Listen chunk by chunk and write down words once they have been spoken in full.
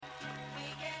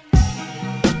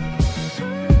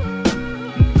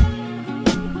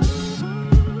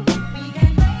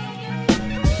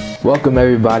Welcome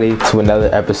everybody to another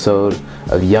episode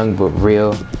of Young But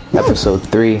Real, episode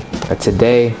 3. And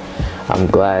today, I'm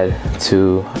glad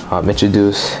to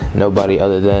introduce nobody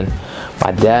other than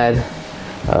my dad,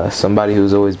 somebody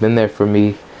who's always been there for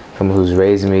me, someone who's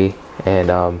raised me,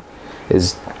 and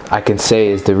is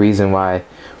the reason why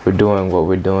we're doing what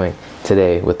we're doing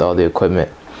today with all the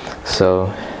equipment. So,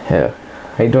 yeah.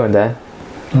 How you doing, Dad?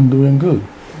 I'm doing good.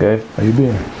 Good? How you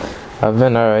been? I've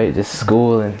been alright, just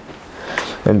school and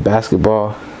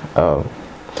basketball.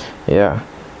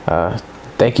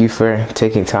 Thank you for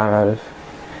taking time out of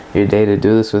your day to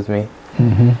do this with me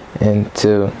and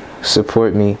to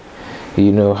support me.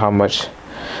 You know how much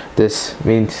this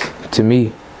means to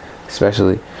me,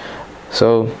 especially.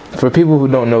 So, for people who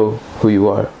don't know who you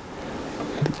are,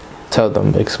 tell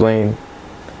them, explain.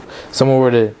 Someone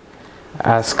were to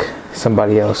ask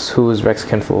somebody else, who is Rex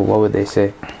Kinful, what would they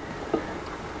say?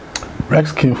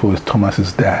 Rex Kinful is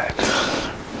Thomas's dad.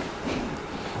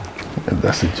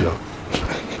 That's a joke.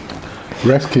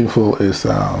 Rex Kinful is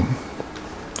a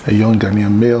young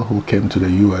Ghanaian male who came to the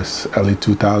U.S. early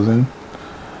 2000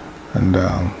 and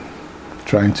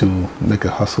trying to make a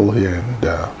hustle here and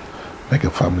make a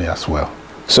family as well.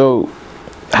 So,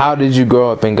 how did you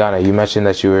grow up in Ghana? You mentioned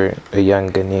that you were a young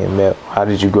Ghanaian male. How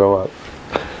did you grow up?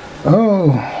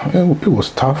 Oh, it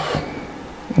was tough.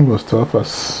 It was tough.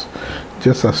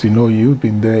 Just as you know, you've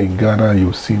been there in Ghana,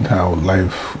 you've seen how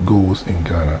life goes in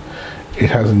Ghana. It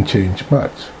hasn't changed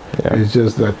much. Yeah. It's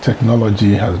just that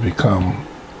technology has become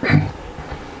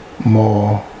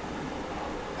more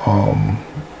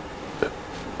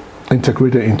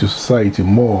integrated into society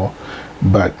more,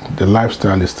 but the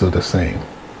lifestyle is still the same.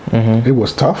 It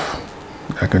was tough.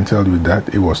 I can tell you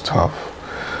that. It was tough.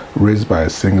 Raised by a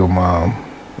single mom,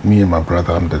 me and my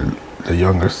brother, I'm the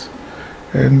youngest.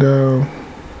 And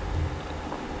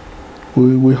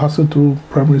we hustled through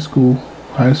primary school,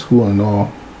 high school and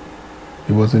all.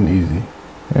 It wasn't easy,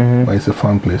 but it's a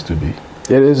fun place to be.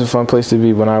 It is a fun place to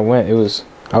be. When I went, I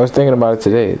was thinking about it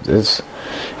today.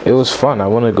 It was fun. I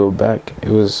want to go back. It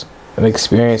was an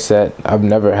experience that I've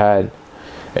never had,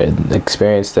 an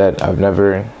experience that I've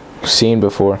never seen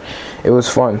before. It was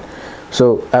fun.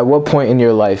 So, at what point in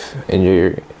your life, in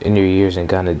your years in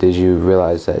Ghana, did you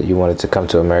realize that you wanted to come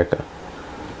to America?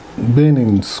 Being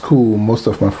in school, most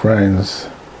of my friends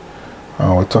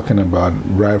were talking about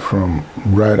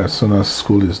right as soon as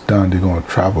school is done, they're going to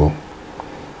travel.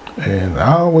 And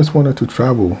I always wanted to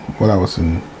travel while I was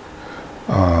in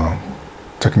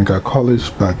technical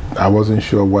college, but I wasn't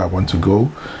sure where I want to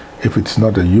go. If it's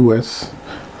not the U.S.,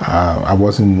 I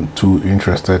wasn't too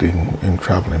interested in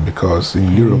traveling because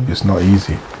in Europe it's not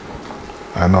easy.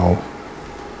 I know.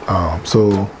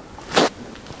 So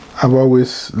I've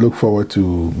always looked forward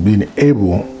to being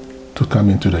able to come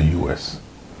into the U.S.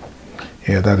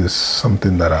 Yeah, that is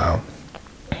something that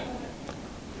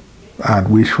I'd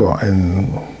wish for,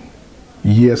 and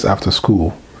years after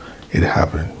school, it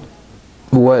happened.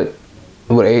 What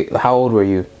age, how old were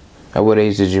you? At what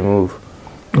age did you move?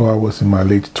 Oh, I was in my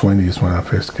late 20s when I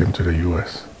first came to the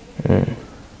U.S.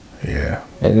 Yeah.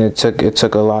 And it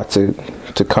took a lot to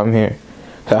come here.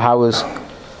 So how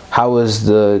was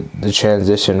the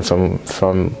transition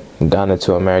from Ghana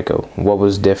to America? What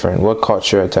was different? What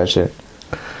caught your attention?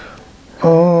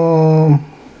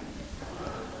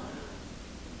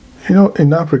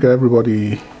 In Africa,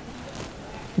 everybody,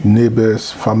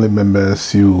 neighbors, family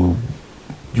members, you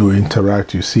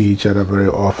interact, you see each other very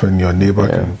often. Your neighbor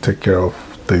can take care of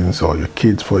things, or your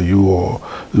kids for you, or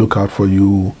look out for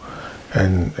you,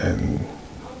 and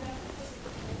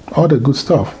all the good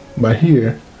stuff. But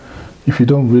here, if you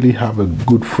don't really have a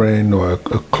good friend or a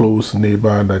close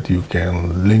neighbor that you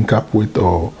can link up with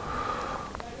or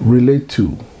relate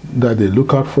to, that they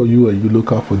look out for you and you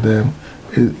look out for them,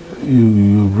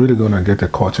 you're really going to get a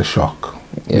culture shock.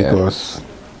 Yeah. Because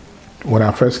when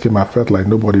I first came, I felt like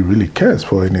nobody really cares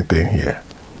for anything here,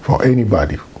 for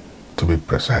anybody, to be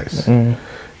precise.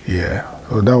 Yeah,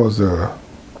 so that was the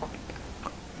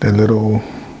little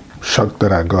shock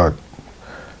that I got.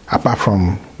 Apart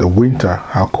from the winter,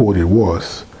 how cold it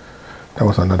was, that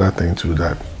was another thing too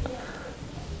that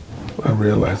I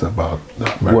realized about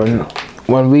America.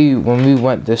 When we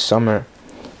went this summer,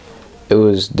 it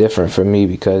was different for me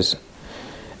because,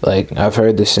 like, I've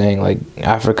heard the saying, like,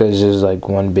 Africa is just like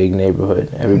one big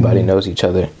neighborhood. Everybody knows each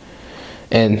other,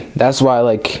 and that's why,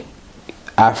 like,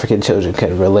 African children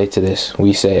can relate to this.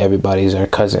 We say everybody's our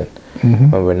cousin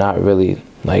when we're not really,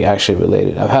 like, actually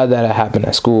related. I've had that happen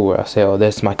at school where I say, oh,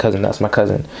 that's my cousin,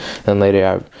 and later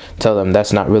I tell them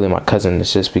that's not really my cousin,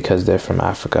 it's just because they're from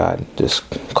Africa. I just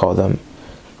call them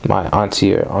my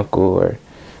auntie or uncle or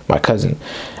my cousin.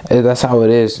 That's how it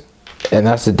is And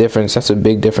that's the difference. That's a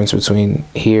big difference between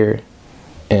here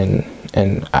and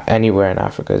anywhere in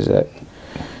Africa, is that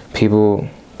people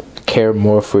care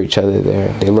more for each other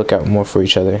there. They look out more for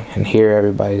each other. And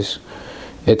here,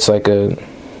 it's like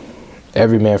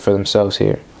every man for themselves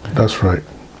here. That's right.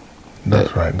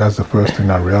 Right. That's the first thing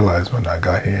I realized when I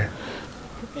got here.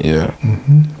 Yeah.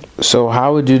 So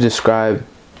how would you describe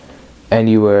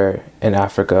anywhere in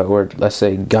Africa, or let's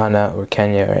say Ghana or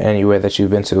Kenya or anywhere that you've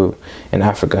been to in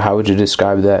Africa? How would you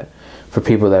describe that for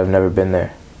people that have never been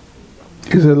there?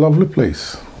 It's a lovely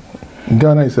place.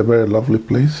 Ghana is a very lovely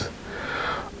place.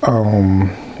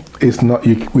 It's not.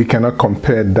 We cannot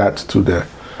compare that to the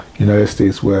United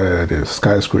States, where the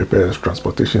skyscrapers,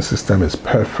 transportation system is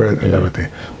perfect and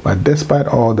everything. But despite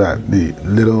all that, the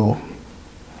little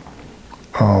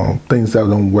things that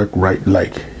don't work right,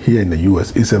 like here in the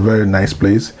U.S., it's a very nice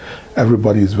place.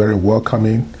 Everybody is very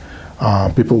welcoming.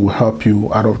 People will help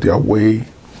you out of their way.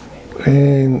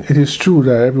 And it is true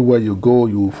that everywhere you go,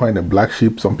 you will find a black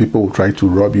sheep. Some people will try to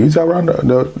rob you. It's around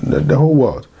the whole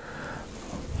world.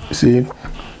 You see,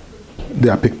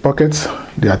 there are pickpockets,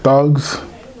 there are thugs,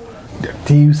 there are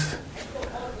thieves.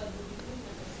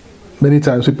 Many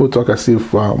times people talk as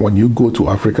if when you go to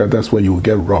Africa, that's where you will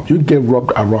get robbed. You get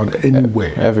robbed around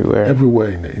anywhere. Everywhere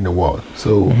in the world.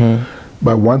 So,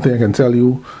 but one thing I can tell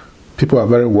you, people are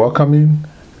very welcoming,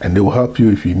 and they will help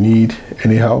you if you need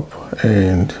any help.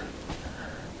 And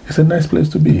it's a nice place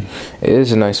to be. It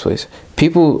is a nice place.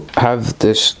 People have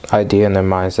this idea in their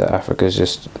minds that Africa is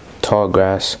just tall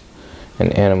grass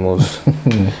and animals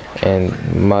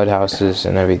and mud houses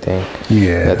and everything.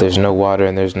 Yeah. That there's no water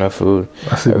and there's no food.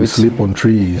 I said we sleep on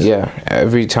trees. Yeah.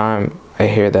 Every time I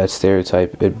hear that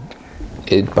stereotype,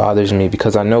 it bothers me,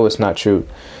 because I know it's not true.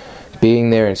 Being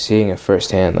there and seeing it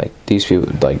firsthand, like these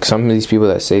people, like some of these people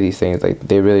that say these things, like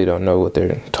they really don't know what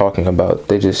they're talking about.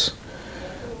 They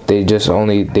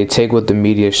take what the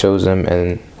media shows them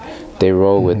and they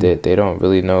roll with it. They don't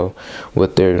really know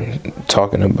what they're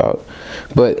talking about.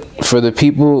 But for the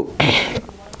people,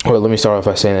 well, let me start off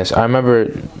by saying this. I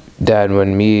remember, Dad,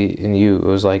 when me and you, it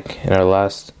was like in our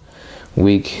last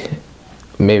week,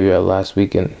 maybe our last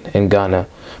week in Ghana,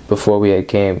 before we had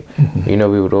came, you know,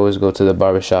 we would always go to the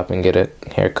barbershop and get a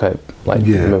haircut, like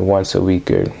once a week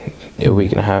or a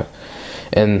week and a half.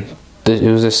 And it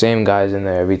was the same guys in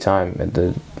there every time.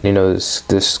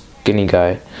 This skinny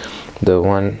guy, the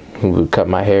one who would cut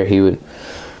my hair,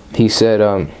 he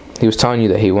said, he was telling you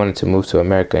that he wanted to move to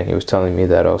America, and he was telling me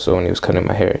that also when he was cutting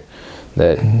my hair,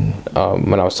 that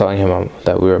when I was telling him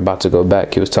that we were about to go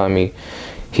back, he was telling me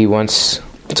he wants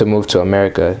to move to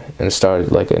America and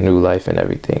start like a new life and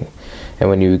everything. And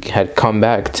when you had come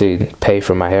back to pay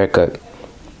for my haircut,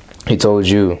 he told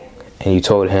you, and you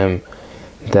told him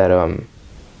that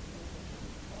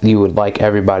you would like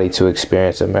everybody to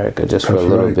experience America just for a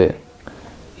little bit.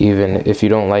 Even if you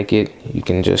don't like it, you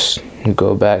can just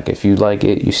go back. If you like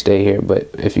it, you stay here. But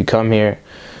if you come here,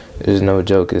 there's no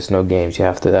joke, it's no games. You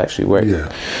have to actually work.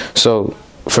 Yeah. So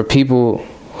for people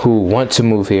who want to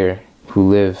move here, who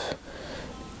live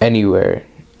anywhere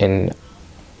in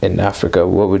Africa,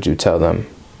 what would you tell them,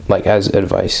 like as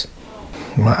advice?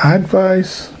 My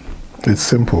advice is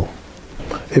simple.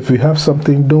 If you have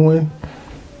something doing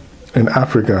in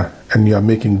Africa and you are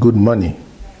making good money,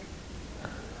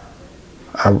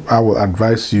 I will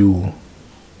advise you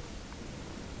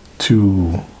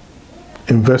to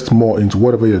invest more into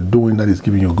whatever you're doing that is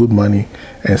giving you good money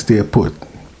and stay put.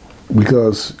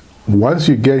 Because once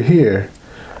you get here,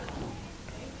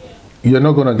 you're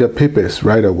not going to get papers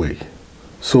right away.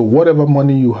 So whatever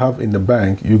money you have in the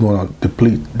bank, you're going to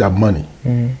deplete that money.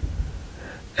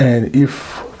 And if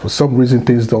for some reason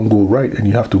things don't go right and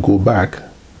you have to go back,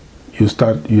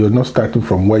 you're not starting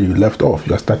from where you left off.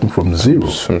 You're starting from zero.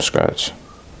 From scratch.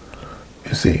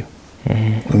 You see.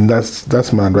 And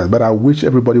that's my advice. But I wish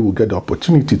everybody would get the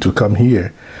opportunity to come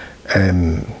here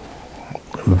and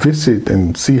visit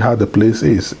and see how the place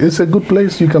is. It's a good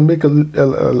place. You can make a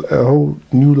whole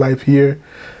new life here,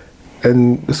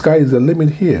 and the sky is the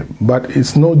limit here. But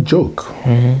it's no joke.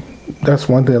 That's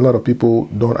one thing a lot of people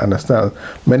don't understand.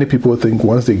 Many people think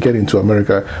once they get into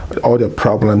America, all their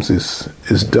problems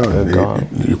is done.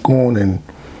 You're gone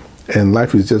and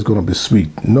life is just going to be sweet.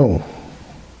 No,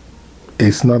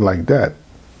 it's not like that.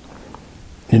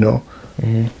 You know,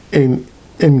 in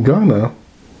Ghana,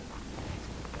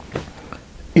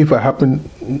 if it happens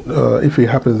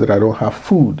that I don't have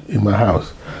food in my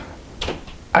house,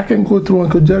 I can go through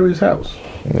Uncle Jerry's house.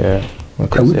 Yeah.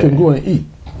 And we can go and eat.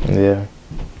 Yeah.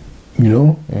 You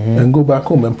know, and go back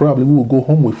home, and probably we will go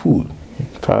home with food.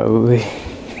 Probably.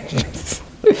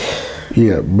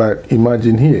 Yeah, but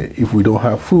imagine here, if we don't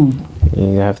have food,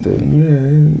 You have to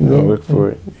work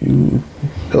for it.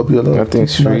 There'll be a lot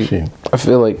Nothing's of free. smashing. I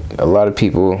feel like a lot of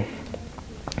people,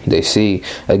 they see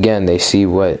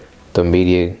what the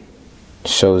media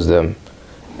shows them,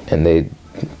 and they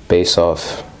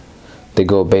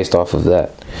go based off of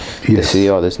that. They Yes. see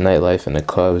all this nightlife in the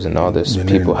clubs and all this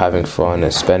people having fun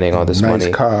and spending all this nice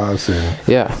money. cars and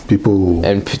Yeah. people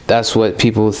And that's what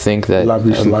people think that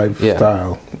lavish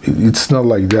lifestyle. It's not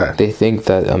like that. They think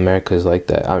that America is like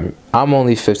that. I'm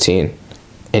only 15,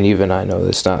 and even I know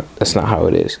that's not how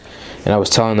it is. And I was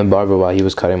telling the barber while he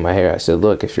was cutting my hair, I said,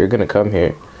 look, if you're gonna come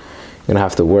here, you're gonna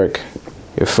have to work.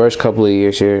 Your first couple of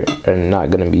years here are not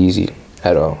gonna be easy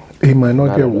at all. He might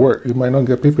not get work. He might not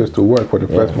get papers to work for the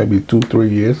first maybe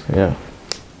 2-3 years. Yeah.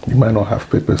 He might not have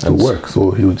papers to work, so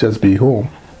he'll just be home.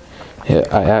 Yeah.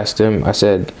 I asked him. I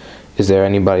said, "Is there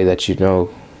anybody that you know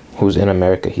who's in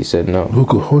America?" He said no. Who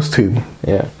could host him?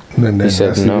 Yeah. And then He said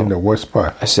that's no. even the worst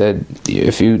part. I said,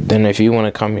 if you want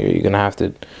to come here, you're gonna have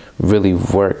to really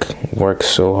work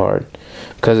so hard,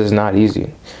 because it's not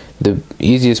easy. The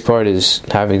easiest part is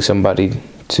having somebody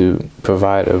to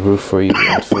provide a roof for you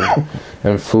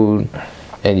and food,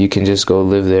 and you can just go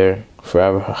live there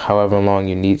forever, however long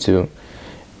you need to,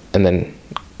 and then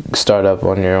start up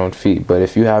on your own feet. But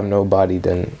if you have nobody,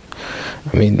 then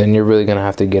you're really gonna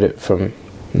have to get it from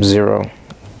zero.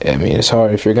 I mean, it's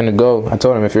hard. If you're gonna go, I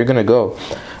told him, if you're gonna go,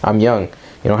 I'm young,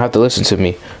 you don't have to listen to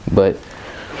me, but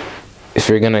if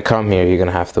you're gonna come here, you're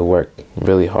gonna have to work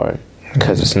really hard,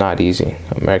 because it's not easy.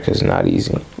 America's not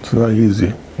easy. It's not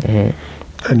easy.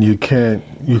 Mm-hmm. And you can't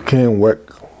work.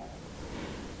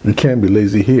 You can't be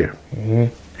lazy here. Mm-hmm.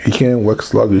 You can't work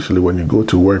sluggishly when you go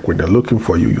to work. When they're looking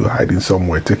for you, you're hiding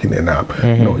somewhere, taking a nap.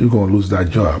 Mm-hmm. You're gonna lose that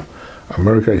job.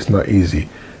 America is not easy.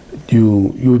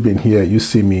 You've been here. You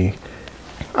see me.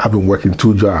 I've been working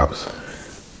 2 jobs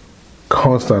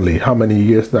constantly. How many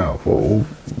years now? For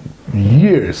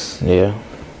years. Yeah.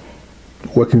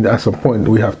 Working at some point,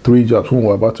 we have 3 jobs. When we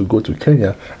were about to go to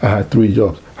Kenya, I had 3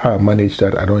 jobs. How I managed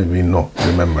that, I don't even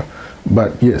remember.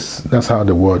 But yes, that's how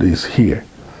the world is here.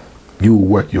 You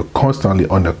work, you're constantly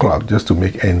on the clock just to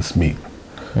make ends meet.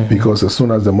 Mm-hmm. Because as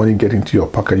soon as the money gets into your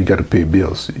pocket, you got to pay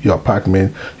bills. Your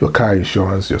apartment, your car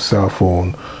insurance, your cell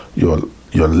phone, your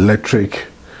electric,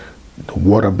 the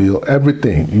water bill,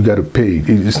 everything you got to pay.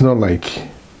 It's not like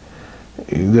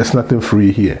there's nothing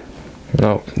free here.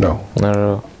 No, not at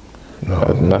all. No,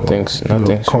 nothing's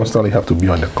you constantly have to be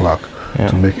on the clock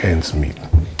to make ends meet.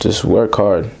 Just work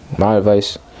hard. My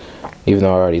advice, even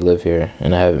though I already live here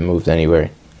and I haven't moved anywhere,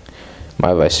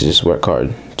 my advice is just work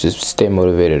hard. Just stay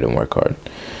motivated and work hard,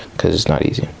 because it's not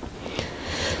easy.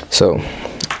 So,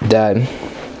 Dad,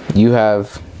 you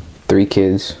have 3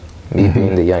 kids, me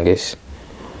being the youngest.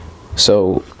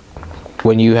 So,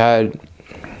 when you had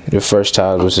your first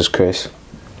child, which is Chris,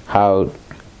 how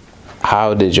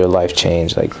did your life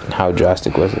change? Like, how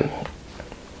drastic was it?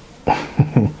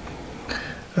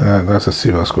 That's a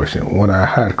serious question. When I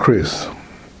had Chris,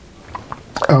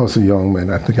 I was a young man.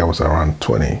 I think I was around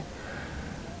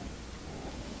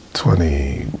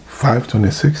 25,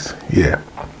 26. Yeah.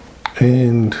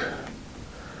 And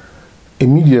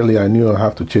immediately I knew I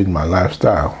have to change my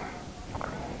lifestyle.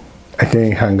 I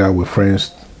can't hang out with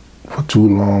friends for too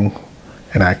long,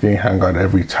 and I can't hang out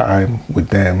every time with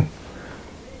them,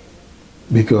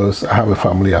 because I have a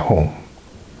family at home.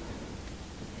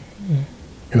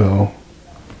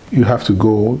 You have to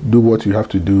go do what you have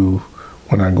to do.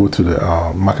 When I go to the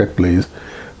marketplace,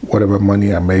 whatever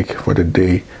money I make for the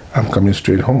day, I'm coming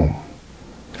straight home.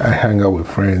 I hang out with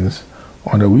friends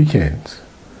on the weekends.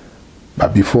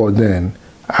 But before then,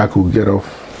 I could get off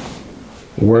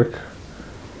work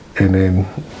and then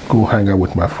go hang out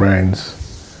with my friends.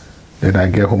 Then I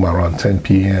get home around 10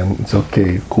 p.m. It's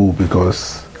okay, cool,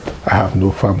 because I have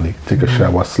no family. Take a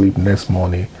shower, sleep next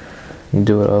morning. You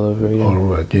do it all over again. All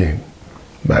over again.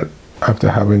 But after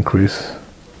having Chris,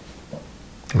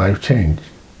 life changed.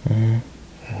 I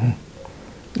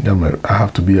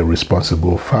have to be a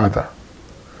responsible father.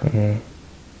 And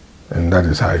that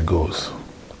is how it goes.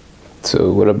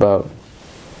 So what about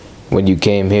when you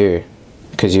came here?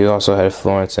 Because you also had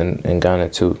Florence and Ghana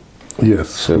too. Yes,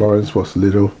 so Florence was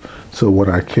little. So when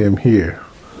I came here,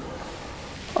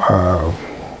 I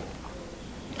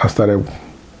started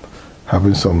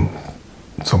having some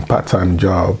part-time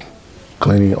job,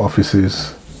 cleaning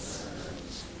offices.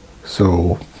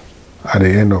 So at the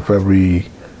end of every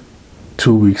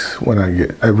 2 weeks,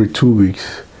 every 2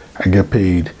 weeks I get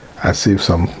paid, I save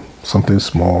something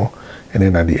small, and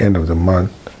then at the end of the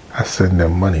month I send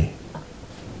them money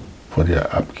for their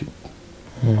upkeep.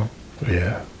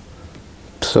 Yeah.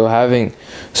 So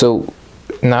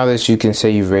now that you can say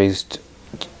you've raised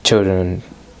children in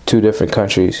 2 different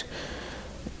countries.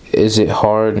 Is it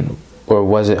hard, or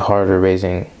was it harder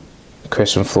raising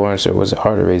Chris and Florence, or was it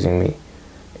harder raising me?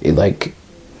 Like,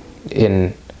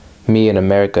 in me in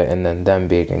America and then them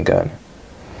being in Ghana?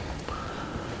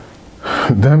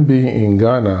 Them being in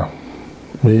Ghana,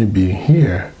 me being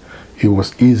here, it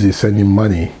was easy sending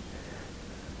money,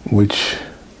 which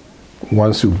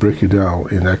once you break it down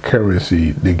in that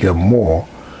currency, they get more,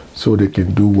 so they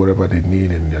can do whatever they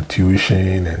need in their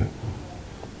tuition and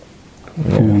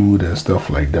food and stuff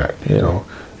like that. You know,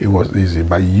 it was easy.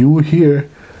 But you here,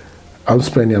 I'm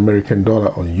spending American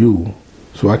dollar on you,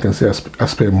 so I can say I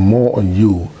spend more on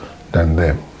you than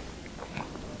them.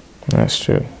 That's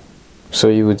true. So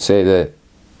you would say that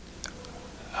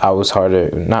I was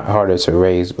not harder to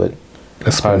raise, but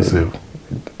expensive.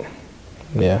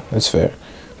 Yeah, that's fair.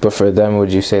 But for them,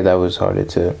 would you say that was harder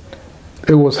to?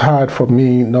 It was hard for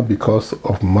me, not because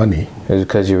of money. Is it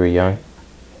because you were young,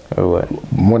 or what?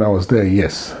 When I was there,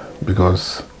 yes.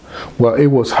 Because, well, it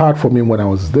was hard for me when I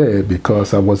was there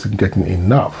because I wasn't getting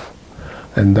enough.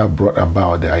 And that brought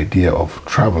about the idea of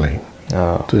traveling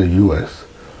to the U.S.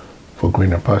 for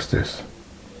greener pastures.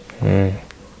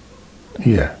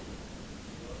 Yeah.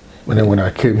 And then when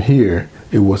I came here,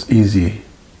 it was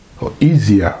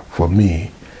easier for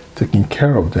me taking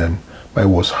care of them, but it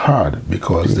was hard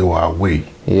because they were away.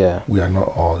 Yeah. We are not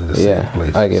all in the same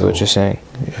place. I get what you're saying.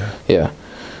 Yeah.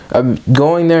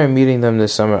 Going there and meeting them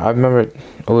this summer, I remember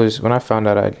it was when I found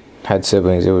out I had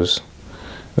siblings, it was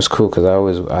cool because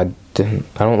I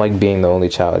don't like being the only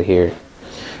child here.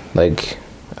 Like,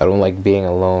 I don't like being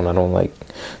alone.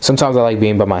 Sometimes I like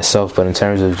being by myself, but in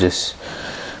terms of just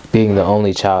being the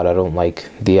only child, I don't like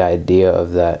the idea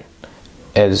of that.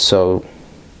 And so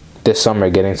this summer,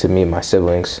 getting to meet my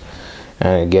siblings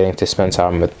and getting to spend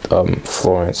time with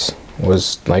Florence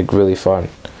was like really fun.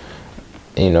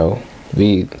 You know,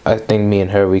 I think me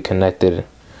and her, we connected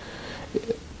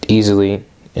easily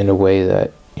in a way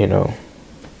that, you know,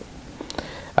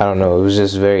 I don't know, it was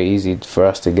just very easy for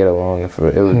us to get along.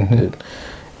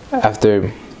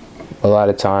 After a lot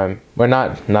of time, or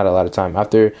not a lot of time,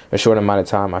 after a short amount of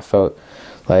time, I felt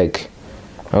like,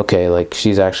 okay, like,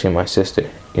 she's actually my sister,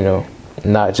 you know,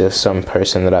 not just some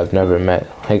person that I've never met.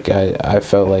 Like, I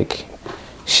felt like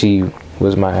she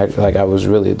was like, I was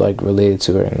really, like, related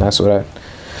to her, and that's what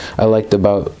I liked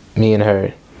about me and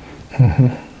her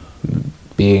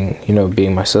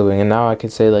being my sibling. And now I can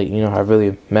say, like, you know, I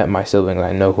really met my siblings.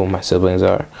 I know who my siblings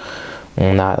are.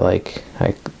 And not like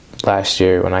last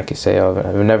year when I could say, oh,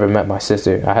 I've never met my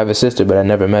sister. I have a sister, but I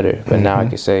never met her. But now I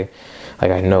can say,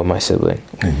 like, I know my sibling.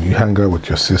 And you hang out with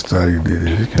your sister. You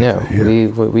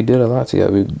did. We did a lot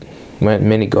together. We went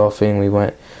mini golfing. We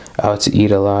went out to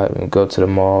eat a lot. We go to the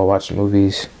mall, watch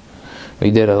movies.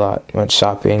 We did a lot. Went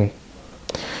shopping.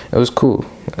 It was cool.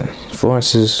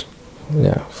 Florence is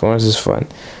fun.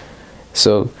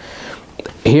 So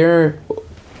here,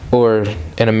 or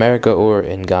in America, or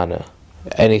in Ghana,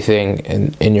 anything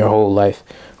in your whole life,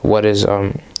 what is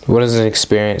an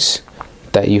experience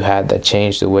that you had that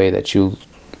changed the way that you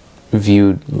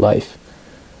viewed life?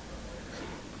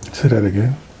 Say that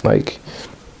again. Like,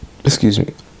 excuse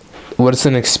me. What's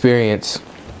an experience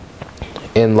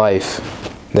in life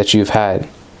that you've had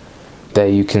that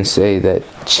you can say that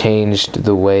changed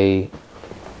the way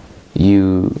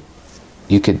that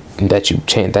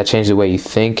changed the way you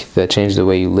think, that changed the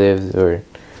way you lived, or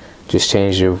just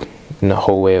changed the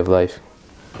whole way of life?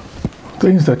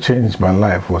 Things that changed my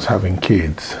life was having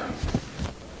kids.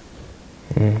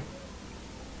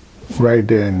 Right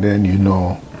there and then, you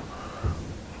know,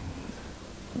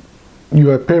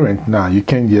 you're a parent now. You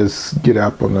can't just get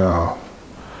up on a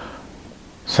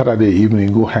Saturday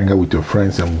evening, go hang out with your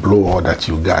friends and blow all that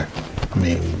you got. I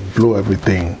mean, blow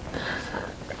everything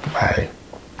by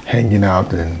hanging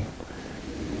out and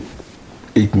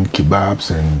eating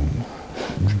kebabs and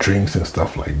drinks and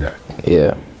stuff like that.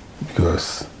 Yeah.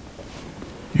 Because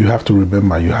you have to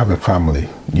remember, you have a family.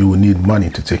 You will need money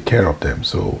to take care of them.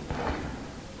 So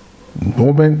the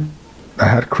moment I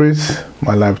had Chris,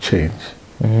 my life changed.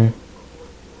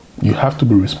 You have to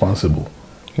be responsible.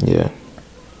 Yeah.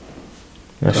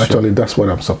 Actually, that's what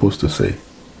I'm supposed to say.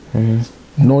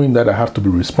 Knowing that I have to be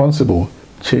responsible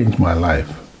changed my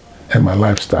life and my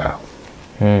lifestyle.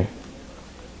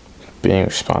 Being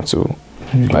responsible.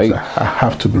 Like, I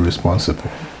have to be responsible.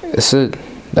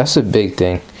 That's a big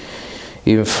thing.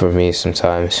 Even for me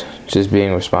sometimes, just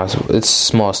being responsible. It's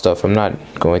small stuff. I'm not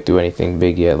going through anything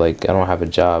big yet. Like, I don't have a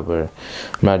job, or I'm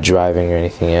not driving or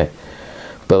anything yet.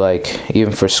 But, like,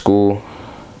 even for school,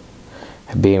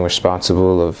 being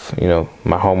responsible of, you know,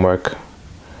 my homework,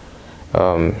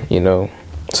 you know,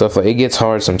 So if, like, it gets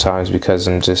hard sometimes because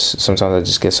sometimes I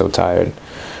just get so tired,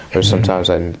 or sometimes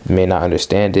I may not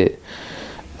understand it.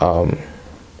 But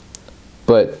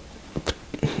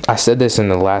I said this in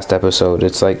the last episode.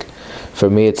 It's like, for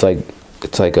me, it's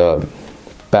like a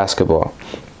basketball.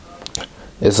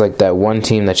 It's like that one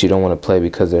team that you don't want to play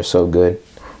because they're so good,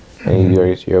 and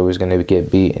you're always going to get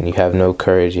beat, and you have no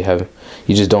courage. You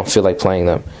just don't feel like playing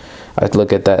them. I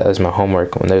look at that as my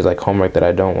homework. When there's like homework that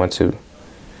I don't want to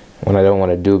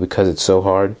do because it's so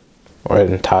hard, or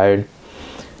I'm tired,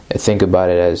 I think about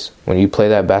it as when you play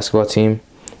that basketball team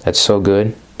that's so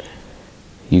good,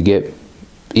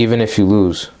 even if you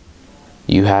lose,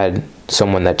 you had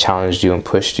someone that challenged you and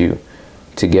pushed you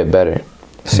to get better.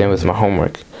 Same with my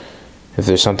homework. If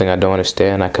there's something I don't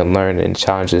understand, I can learn, and it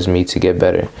challenges me to get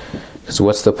better. Because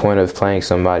what's the point of playing a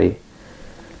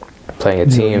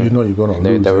team? You know you're gonna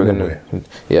lose anyway.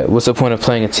 Yeah. What's the point of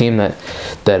playing a team that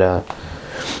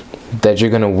you're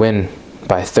gonna win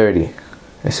by 30?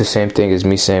 It's the same thing as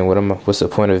me saying, what's the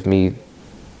point of me,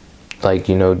 like,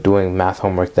 doing math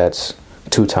homework that's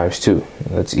 2 times 2?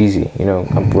 That's easy.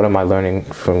 What am I learning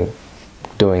from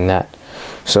doing that?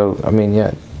 So, I mean,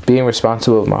 yeah, being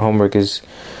responsible with my homework is,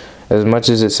 as much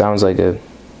as it sounds like a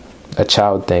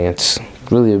child thing, it's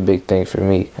really a big thing for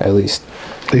me, at least.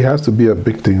 It has to be a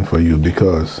big thing for you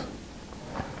because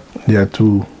there are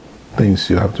 2 things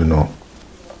you have to know.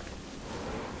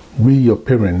 We, your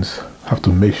parents, have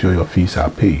to make sure your fees are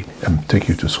paid and take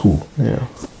you to school. Yeah.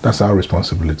 That's our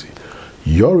responsibility.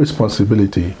 Your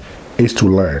responsibility is to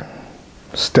learn,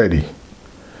 study,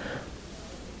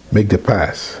 make the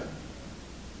pass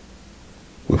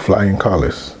with flying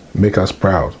colors, make us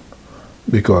proud,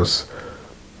 because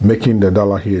making the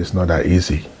dollar here is not that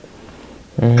easy.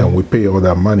 And we pay all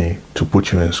that money to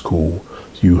put you in school.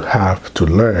 You have to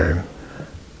learn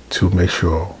to make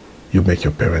sure you make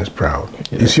your parents proud.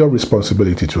 Yeah. It's your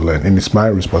responsibility to learn, and it's my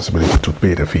responsibility to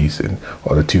pay the fees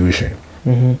or the tuition.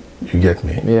 You get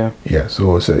me? Yeah. Yeah.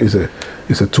 So it's a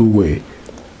 2-way.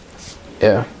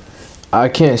 Yeah. I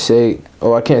can't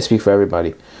speak for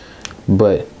everybody,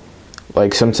 but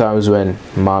like sometimes when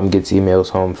mom gets emails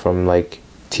home from like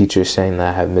teachers saying that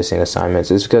I have missing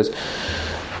assignments, it's because,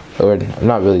 or I'm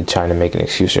not really trying to make an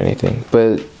excuse or anything,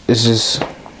 but it's just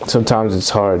sometimes it's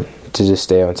hard to just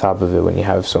stay on top of it when you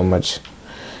have so much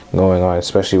going on,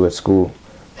 especially with school.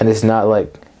 And it's not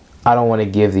like, I don't want to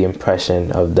give the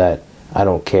impression of that I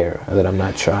don't care, or that I'm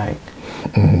not trying,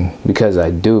 because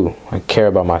I do. I care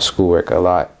about my schoolwork a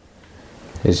lot.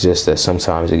 It's just that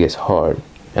sometimes it gets hard,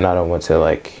 and I don't want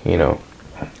to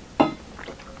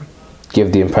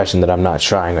give the impression that I'm not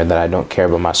trying or that I don't care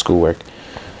about my schoolwork,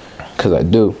 because I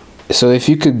do. So if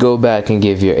you could go back and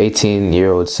give your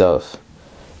 18-year-old self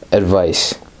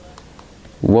advice,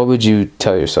 what would you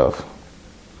tell yourself?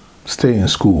 Stay in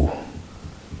school.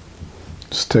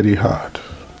 Study hard.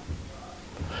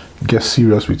 Get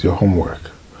serious with your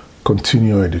homework.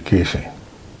 Continue your education.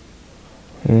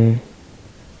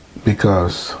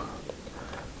 Because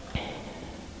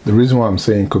the reason why I'm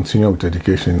saying continue with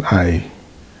education,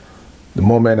 the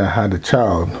moment I had a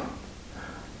child,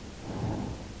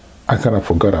 I kind of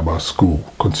forgot about school,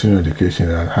 continue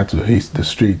education. I had to hit the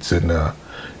streets and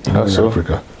in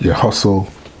Africa. Yeah, hustle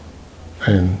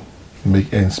and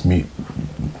make ends meet,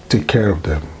 take care of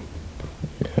them.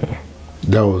 Yeah.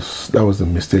 That was the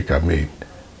mistake I made.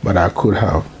 But I could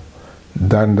have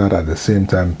done that at the same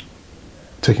time,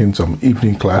 taking some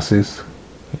evening classes,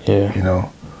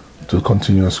 to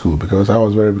continue school, because I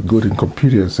was very good in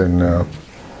computers, and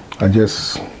I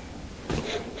just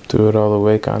threw it all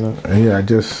away, kind of. Yeah, I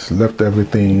just left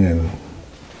everything. And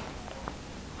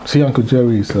see, Uncle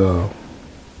Jerry's a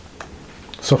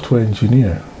software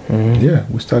engineer. Yeah,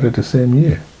 we started the same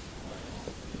year,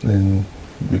 and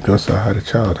because I had a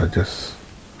child, I just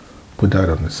put that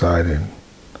on the side.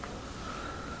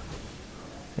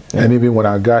 And even when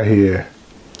I got here,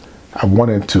 I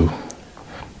wanted to,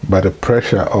 but the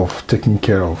pressure of taking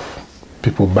care of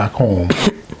people back home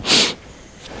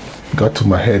got to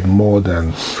my head more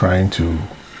than trying to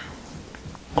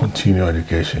continue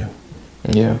education.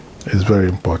 Yeah. It's very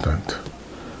important.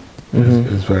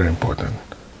 It's very important.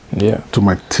 Yeah. To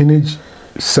my teenage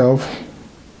self,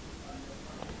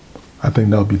 I think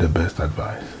that would be the best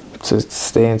advice. So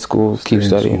stay in school, keep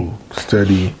studying.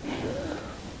 Study,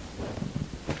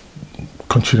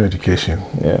 continue education.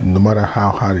 Yeah. No matter how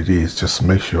hard it is, just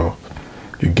make sure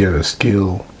you get a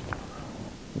skill,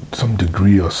 some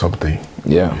degree or something.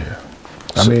 Yeah.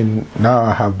 I mean, now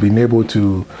I have been able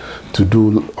to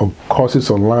do courses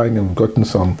online and gotten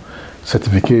some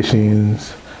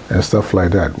certifications and stuff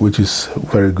like that, which is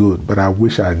very good. But I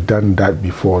wish I had done that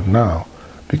before now,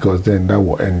 because then that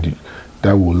will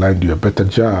that will land you a better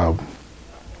job.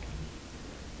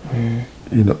 You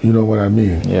know what I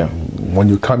mean? Yeah. When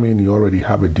you come in, you already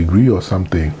have a degree or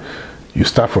something. You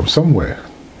start from somewhere.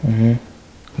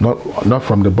 Not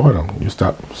from the bottom. You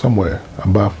start somewhere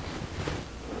above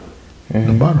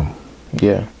the bottom.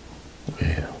 Yeah.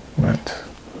 Yeah. Right.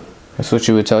 That's what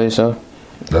you would tell yourself?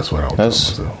 That's what I would tell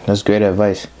myself. That's great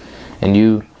advice. And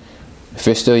you, if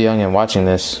you're still young and watching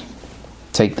this,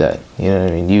 take that. You know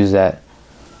what I mean? Use that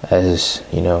as,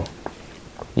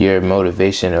 your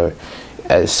motivation, or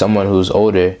as someone who's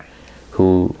older,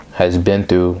 who has been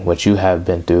through what you have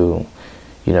been through.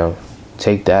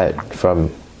 Take that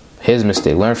from his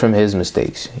mistake. Learn from his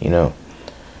mistakes.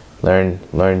 Learn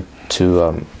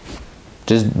to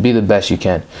just be the best you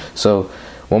can. So,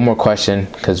 one more question,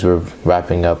 because we're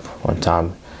wrapping up on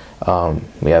time.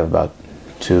 We have about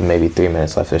 2, maybe 3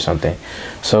 minutes left or something.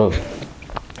 So,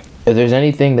 if there's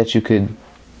anything that you could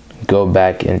go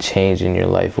back and change in your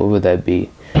life, what would that be?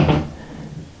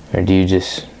 Or you're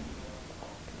just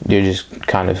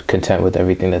kind of content with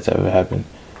everything that's ever happened?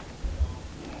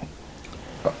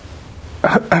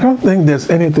 I don't think there's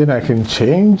anything I can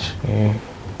change.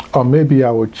 Or maybe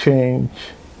I would change.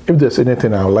 If there's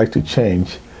anything I would like to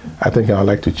change, I think I would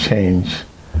like to change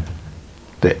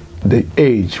the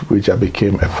age which I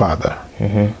became a father,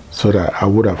 so that I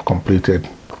would have completed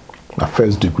my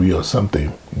first degree or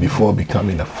something before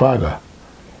becoming a father.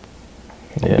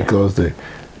 Yeah. Because it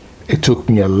took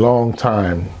me a long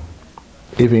time,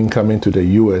 even coming to the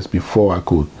US, before I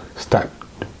could start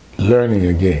learning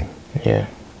again. Yeah.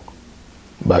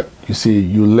 But you see,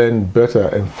 you learn better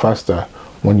and faster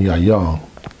when you are young.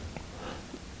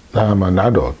 Now I'm an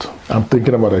adult. I'm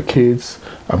thinking about the kids.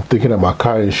 I'm thinking about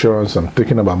car insurance. I'm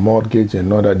thinking about mortgage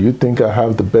and all that. Do you think I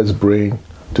have the best brain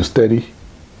to study?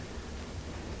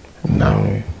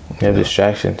 No. You have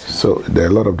distractions. So there are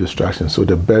a lot of distractions. So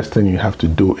the best thing you have to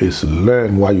do is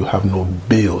learn while you have no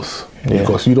bills.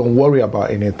 Because you don't worry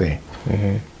about anything.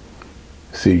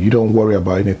 See, you don't worry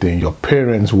about anything. Your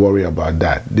parents worry about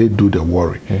that. They do the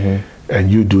worry.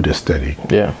 And you do the study.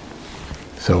 Yeah.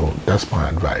 So that's my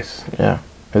advice. Yeah.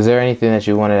 Is there anything that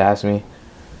you wanted to ask me?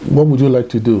 What would you like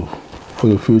to do for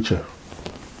the future?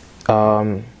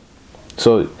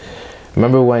 So,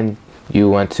 remember when you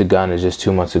went to Ghana just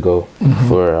 2 months ago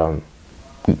for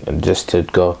just to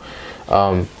go?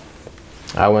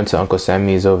 I went to Uncle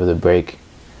Sammy's over the break.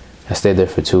 I stayed there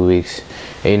for 2 weeks.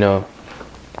 And,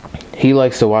 he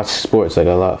likes to watch sports, like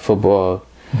a lot, football,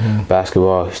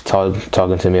 basketball. He's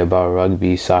talking to me about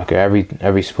rugby, soccer,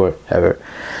 every sport ever.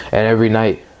 And every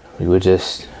night we would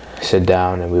just sit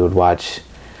down and we would watch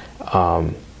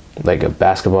like a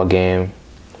basketball game.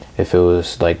 If it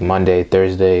was like Monday,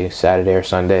 Thursday, Saturday, or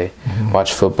Sunday,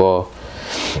 watch football.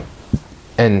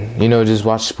 And, just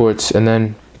watch sports. And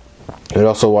then we'd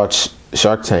also watch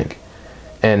Shark Tank.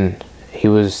 And he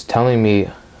was telling me,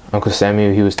 Uncle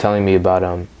Sammy, he was telling me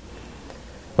about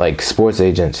like sports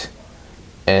agents,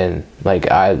 and like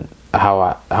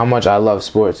how much I love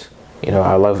sports.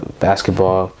 I love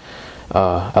basketball.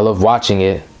 I love watching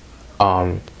it.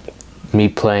 Me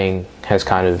playing has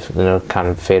kind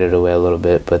of faded away a little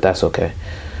bit, but that's okay.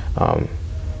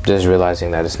 Just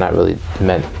realizing that it's not really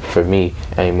meant for me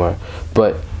anymore.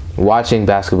 But watching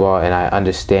basketball, and I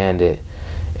understand it,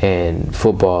 and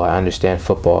football, I understand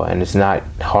football, and it's not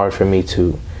hard for me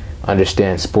to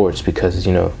understand sports because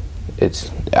it's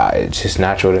just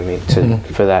natural to me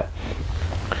for that.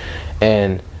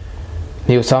 And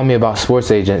he was telling me about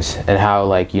sports agents and how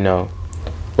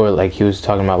or like he was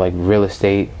talking about like real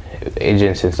estate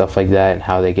agents and stuff like that, and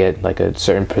how they get like a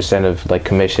certain percent of like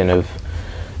commission of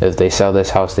if they sell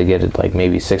this house, they get it like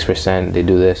maybe 6%. They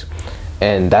do this,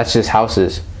 and that's just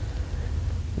houses.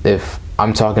 If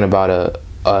I'm talking about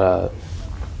an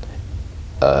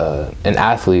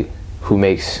athlete who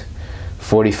makes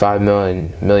 $45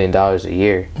 million a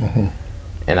year,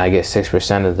 and I get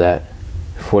 6% of that,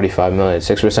 $45 million.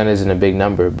 6% isn't a big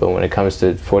number, but when it comes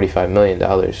to $45 million,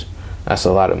 that's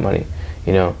a lot of money,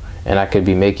 and I could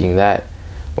be making that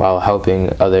while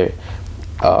helping other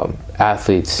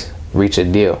athletes reach a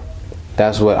deal.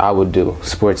 That's what I would do.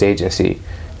 Sports agency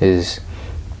is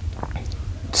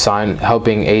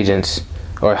helping agents,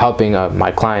 or helping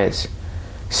my clients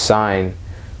sign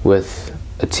with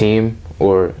a team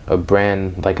or a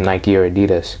brand like Nike or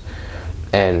Adidas,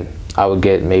 and I would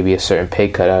get maybe a certain pay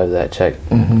cut out of that check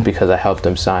because I helped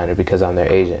them sign, or because I'm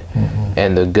their agent.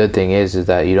 And the good thing is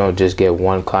that you don't just get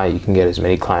one client, you can get as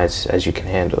many clients as you can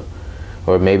handle,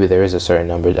 or maybe there is a certain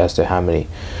number as to how many.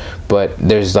 But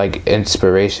there's like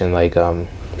inspiration, like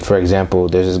for example,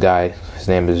 there's this guy, his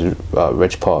name is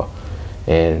Rich Paul,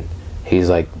 and he's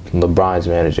like LeBron's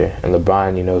manager, and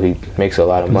LeBron, you know, he makes a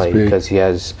lot of money because he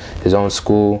has his own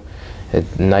school.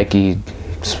 Nike,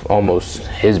 almost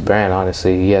his brand.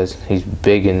 Honestly, he's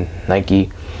big in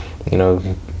Nike. You know,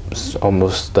 it's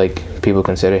almost like people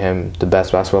consider him the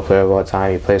best basketball player of all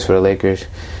time. He plays for the Lakers,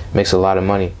 makes a lot of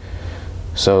money.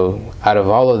 So out of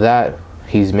all of that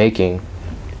he's making,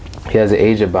 he has an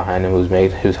agent behind him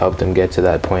who's helped him get to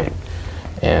that point.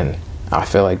 And I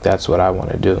feel like that's what I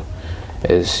want to do,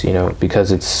 is, you know,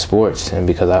 because it's sports and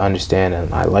because I understand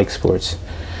and I like sports,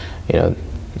 you know,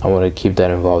 I want to keep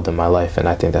that involved in my life, and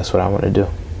I think that's what I want to do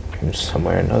some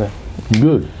way or another.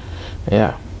 Good.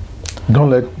 Yeah.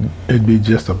 Don't let it be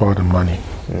just about the money.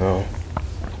 No.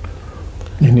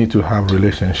 You need to have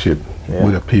relationship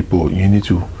with the people. You need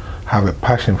to have a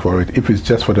passion for it. If it's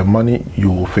just for the money,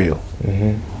 you will fail.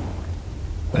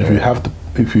 If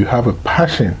you have a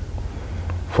passion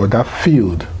for that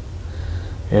field,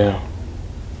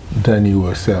 then you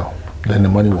will sell. Then the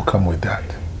money will come with that.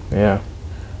 Yeah.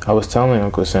 I was telling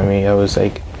Uncle Sammy, I was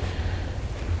like,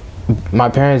 my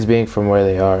parents being from where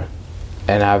they are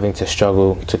and having to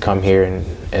struggle to come here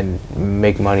and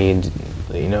make money and,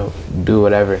 you know, do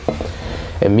whatever.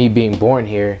 And me being born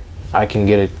here, I can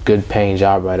get a good paying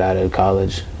job right out of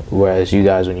college. Whereas you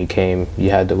guys, when you came, you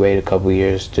had to wait a couple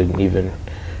years to even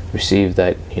receive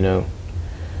that, you know,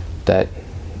 that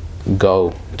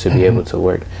go to be able to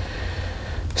work.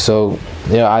 So,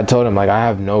 you know, I told him, like, I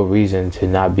have no reason to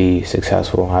not be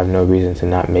successful. I have no reason to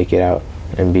not make it out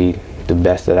and be the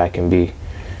best that I can be,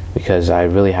 because I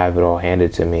really have it all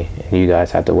handed to me, and you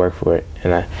guys have to work for it.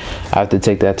 And I have to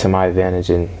take that to my advantage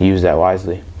and use that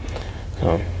wisely.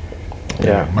 So,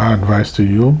 yeah. My advice to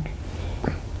you,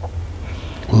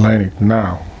 learn it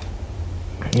now.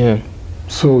 Yeah.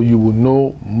 So you will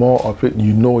know more of it.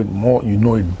 You know it more. You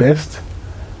know it best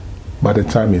by the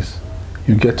time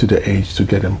you get to the age to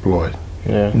get employed.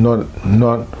 Yeah. Not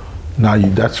now.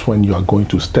 That's when you are going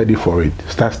to study for it.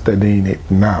 Start studying it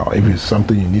now. If it's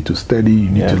something you need to study, you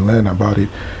need to learn about it.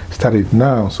 Start it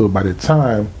now. So by the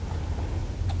time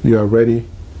you are ready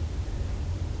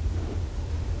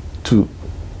to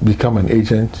become an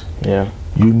agent,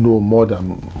 you know more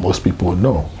than most people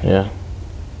know. Yeah.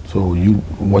 So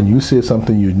when you say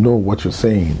something, you know what you're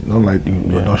saying. Not like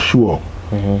you're not sure.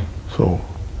 So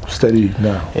study it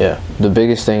now. Yeah. The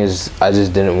biggest thing is I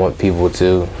just didn't want people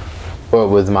to, or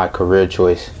with my career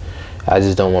choice, I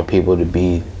just don't want people to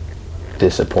be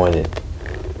disappointed,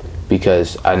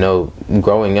 because I know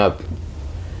growing up,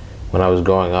 when I was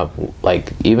growing up,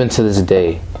 like even to this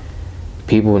day,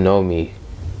 people know me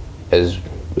as,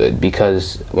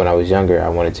 because when I was younger I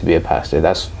wanted to be a pastor.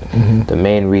 That's the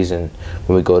main reason.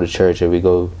 When we go to church or we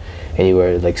go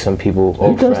anywhere, like some people,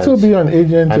 you can still be an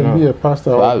agent and be a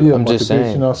pastor, or be a I'm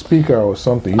motivational speaker or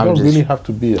something. You don't really have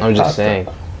to be a pastor. I'm just saying,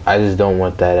 I just don't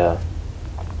want that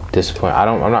disappoint.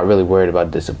 I'm not really worried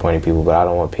about disappointing people, but I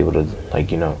don't want people to,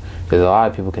 like, you know, because a lot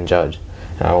of people can judge,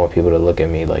 and I don't want people to look at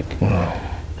me like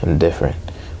I'm different.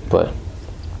 But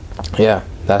yeah,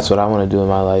 that's what I want to do in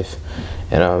my life.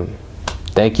 And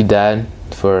thank you, Dad,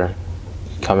 for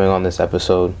coming on this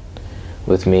episode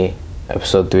with me,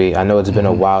 episode 3. I know it's been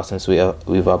a while since we've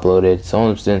uploaded. It's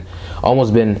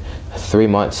almost been 3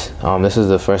 months. This is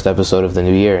the first episode of the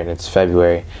new year, and it's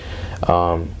February.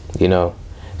 You know,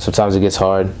 sometimes it gets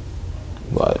hard,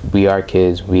 but we are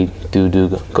kids. We do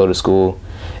go to school,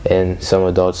 and some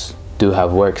adults do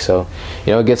have work. So,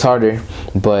 you know, it gets harder,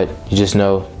 but you just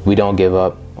know we don't give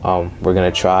up. We're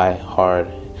gonna try hard,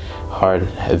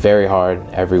 very hard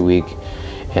every week.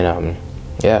 And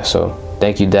yeah, so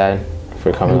thank you, Dad,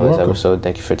 for coming on this episode.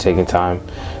 Thank you for taking time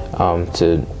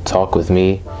to talk with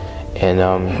me. And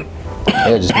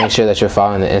yeah, just make sure that you're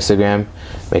following the Instagram.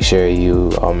 Make sure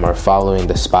you are following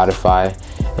the Spotify,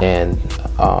 and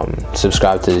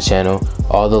subscribe to the channel.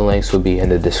 All the links will be in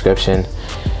the description.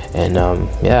 And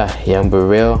yeah, Young But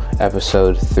Real,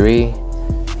 episode 3.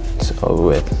 It's over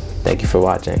with. Thank you for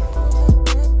watching.